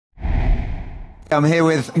I'm here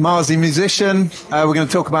with Milesy, musician. We're going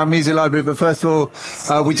to talk about Music Library, but first of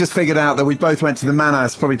all, we just figured out that we both went to the Manor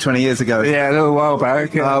probably 20 years ago. Yeah, a little while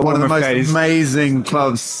back. One of the most amazing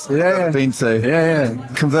clubs I've been to. Yeah.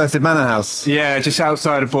 Converted Manor House. Yeah, just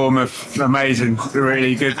outside of Bournemouth. Amazing.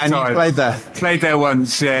 Really good And time. you played there? Played there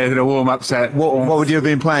once, yeah, in a warm-up set. What would you have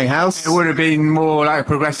been playing? House? It would have been more like a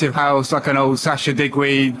progressive house, like an old Sasha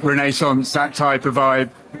Digweed, Renaissance, that type of vibe.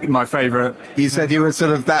 My favourite. You said you were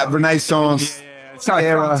sort of that Renaissance. Yeah. So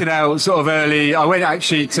I started out sort of early. I went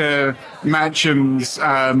actually to Matcham's,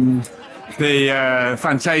 the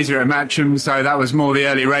Fantasia at Matcham's, so that was more the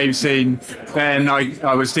early rave scene. Then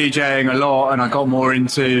I was DJing a lot, and I got more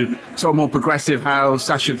into sort of more progressive house,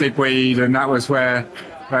 Sasha Digweed, and that was where,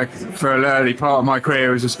 like, for an early part of my career,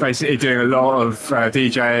 I was just basically doing a lot of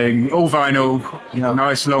DJing, all vinyl,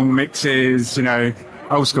 nice long mixes,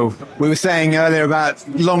 old school. We were saying earlier about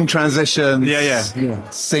long transitions. Yeah.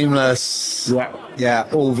 Seamless. Yeah,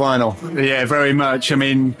 all vinyl. Yeah, very much. I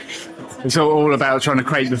mean, it's all about trying to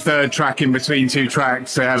create the third track in between two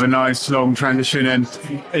tracks to have a nice long transition, and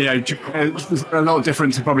it's a lot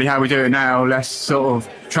different to probably how we do it now. Less sort of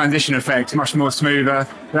transition effects, much more smoother.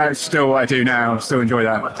 That's still what I do now. Still enjoy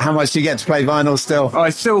that. How much do you get to play vinyl still?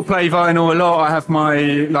 I still play vinyl a lot. I have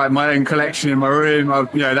my own collection in my room.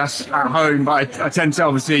 That's at home, but I tend to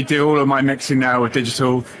obviously do all of my mixing now with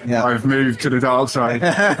digital. Yeah. I've moved to the dark side.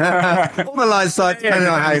 On the light side, depending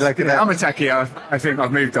on how you look at it. I'm a techie. I think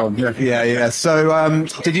I've moved on. Yeah. So,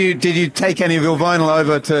 did you take any of your vinyl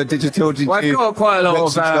over to digital? I've got quite a lot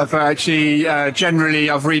of stuff actually. Generally,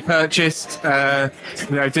 I've repurchased,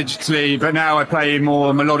 digitally, but now I play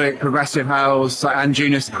more melodic, progressive house, like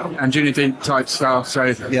Anjuna Deep type stuff.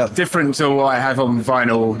 So different to what I have on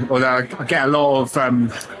vinyl. Although I get a lot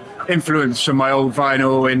of influence from my old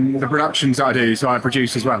vinyl in the productions that I do. So I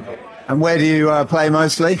produce as well. And where do you play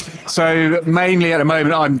mostly? So mainly at the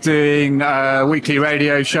moment I'm doing a weekly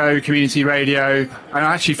radio show, community radio, and I'm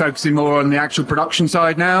actually focusing more on the actual production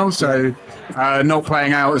side now. So not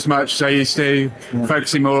playing out as much as I used to,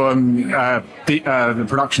 focusing more on the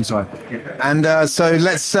production side. And so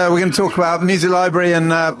we're going to talk about Music Library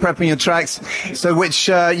and prepping your tracks. So which,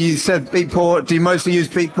 you said Beatport, do you mostly use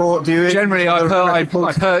Beatport? Generally I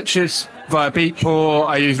purchase via Beatport.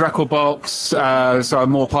 I use Recordbox, so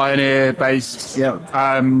I'm more pioneer based.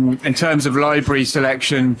 In terms of library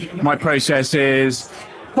selection, my process is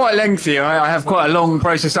quite lengthy. I have quite a long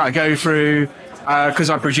process that I go through because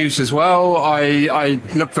I produce as well. I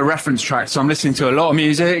look for reference tracks, so I'm listening to a lot of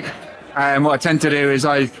music, and what I tend to do is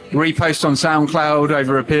I repost on SoundCloud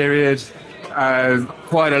over a period.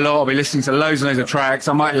 Quite a lot. I'll be listening to loads and loads of tracks.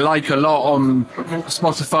 I might like a lot on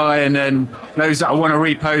Spotify, and then those that I want to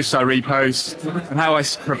repost, I repost. And how I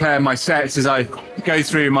prepare my sets is I go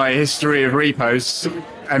through my history of reposts,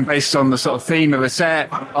 and based on the sort of theme of a set,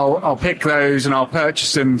 I'll pick those and I'll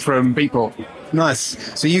purchase them from Beatport.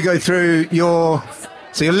 Nice. So you go through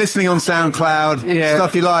so you're listening on SoundCloud,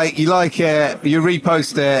 stuff you like it, you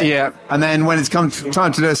repost it, and then when it's time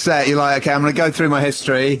to do a set, you're like, okay, I'm going to go through my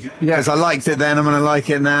history, because I liked it then, I'm going to like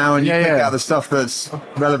it now, and you pick out the stuff that's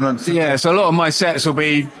relevant. Yeah, so a lot of my sets will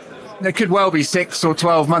be, it could well be 6 or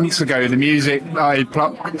 12 months ago, the music I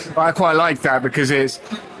quite like that, because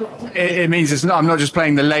it means I'm not just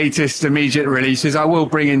playing the latest immediate releases. I will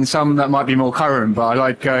bring in some that might be more current, but I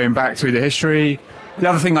like going back through the history. The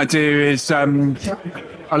other thing I do is I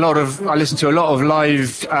listen to a lot of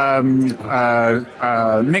live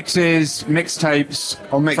mixes, mixtapes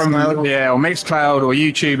on Mixcloud. On Mixcloud or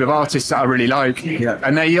YouTube of artists that I really like.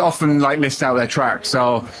 And they often list out their tracks.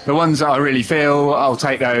 So the ones that I really feel, I'll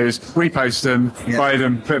take those, repost them, buy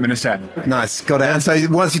them, put them in a set. Nice, got it. And so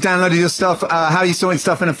once you downloaded your stuff, how are you sorting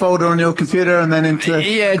stuff in a folder on your computer and then into?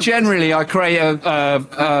 Generally I create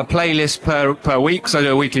a playlist per week. So I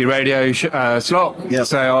do a weekly radio slot.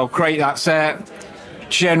 So I'll create that set.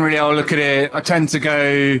 Generally, I'll look at it. I tend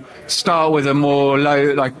to start with a more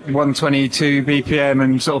low, like 122 BPM,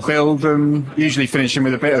 and sort of build them, usually finishing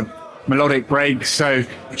with a bit of melodic breaks. So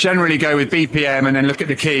generally go with BPM and then look at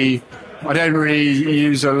the key. I don't really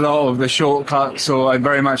use a lot of the shortcuts, or I'm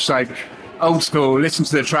very much like old school, listen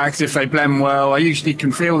to the tracks if they blend well. I usually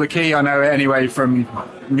can feel the key. I know it anyway from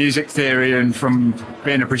music theory and from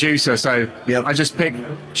being a producer. So I just pick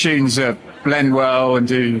tunes that blend well and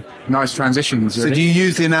do nice transitions. Really. So do you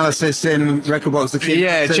use the analysis in Recordbox?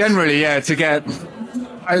 Generally, to get...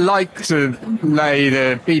 I like to lay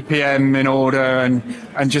the BPM in order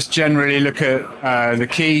and just generally look at the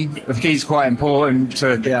key. The key's quite important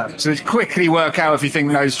to quickly work out if you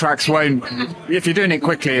think those tracks won't. If you're doing it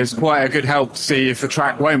quickly, it's quite a good help to see if the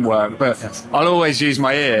track won't work. But I'll always use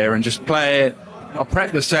my ear and just play it. I'll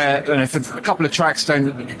prep the set, and if a couple of tracks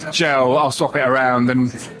don't gel, I'll swap it around.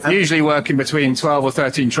 And usually working between 12 or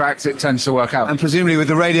 13 tracks, it tends to work out. And presumably with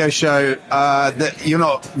the radio show, that you're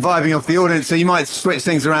not vibing off the audience, so you might switch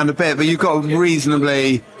things around a bit, but you've got a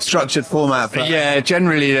reasonably structured format for that. Yeah,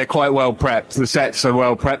 generally they're quite well prepped. The sets are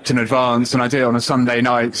well prepped in advance, and I do it on a Sunday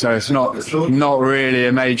night, so it's not really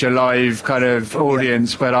a major live kind of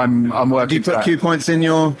audience, but I'm working. Do you put cue points in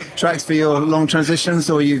your tracks for your long transitions,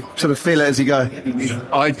 or you sort of feel it as you go?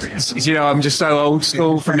 I'm just so old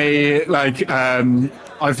school for me. Like,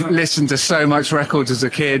 I've listened to so much records as a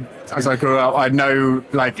kid. As I grew up, I know,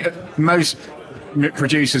 like, most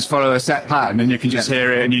producers follow a set pattern, and you can just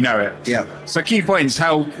hear it and you know it. Yeah. So key points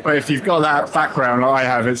help. If you've got that background like I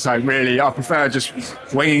have, it's like really, I prefer just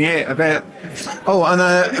winging it a bit. Oh,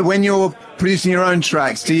 and when you're producing your own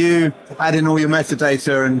tracks, do you add in all your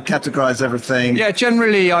metadata and categorize everything? Yeah,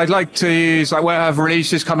 generally I'd like to use, like, where I have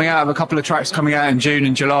releases coming out, I have a couple of tracks coming out in June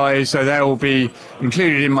and July, so they'll be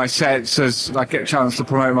included in my sets as I get a chance to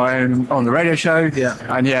promote my own on the radio show. Yeah.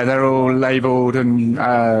 And yeah, they're all labelled, and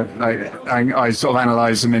I sort of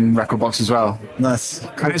analyse them in record box as well. Nice.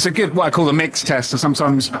 And it's a good, what I call the mix test. So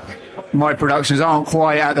sometimes my productions aren't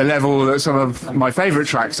quite at the level that some of my favourite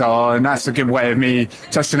tracks are, and that's a good way of me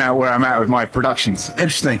testing out where I'm at with my productions.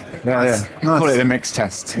 Interesting. Yeah. Nice. Call it the mix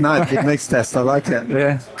test. Nice, the mix test. I like it.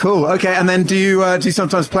 Yeah. Cool. Okay, and then do you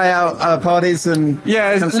sometimes play out parties and?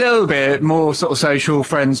 Yeah, a little bit more sort of social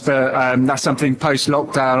friends, but that's something post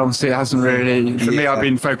lockdown. Obviously, it hasn't really. For me, I've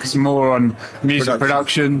been focusing more on music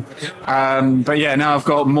production. But yeah, now I've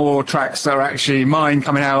got more tracks that are actually mine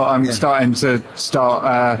coming out. I'm starting to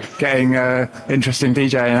getting interesting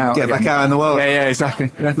DJing out. Get back out in the world. Yeah,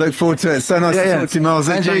 exactly. Yeah. Look forward to it. So nice to talk to you, Miles.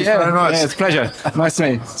 Thanks very much. Yeah, it's a pleasure. Nice to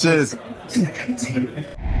meet you.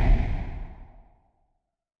 Cheers.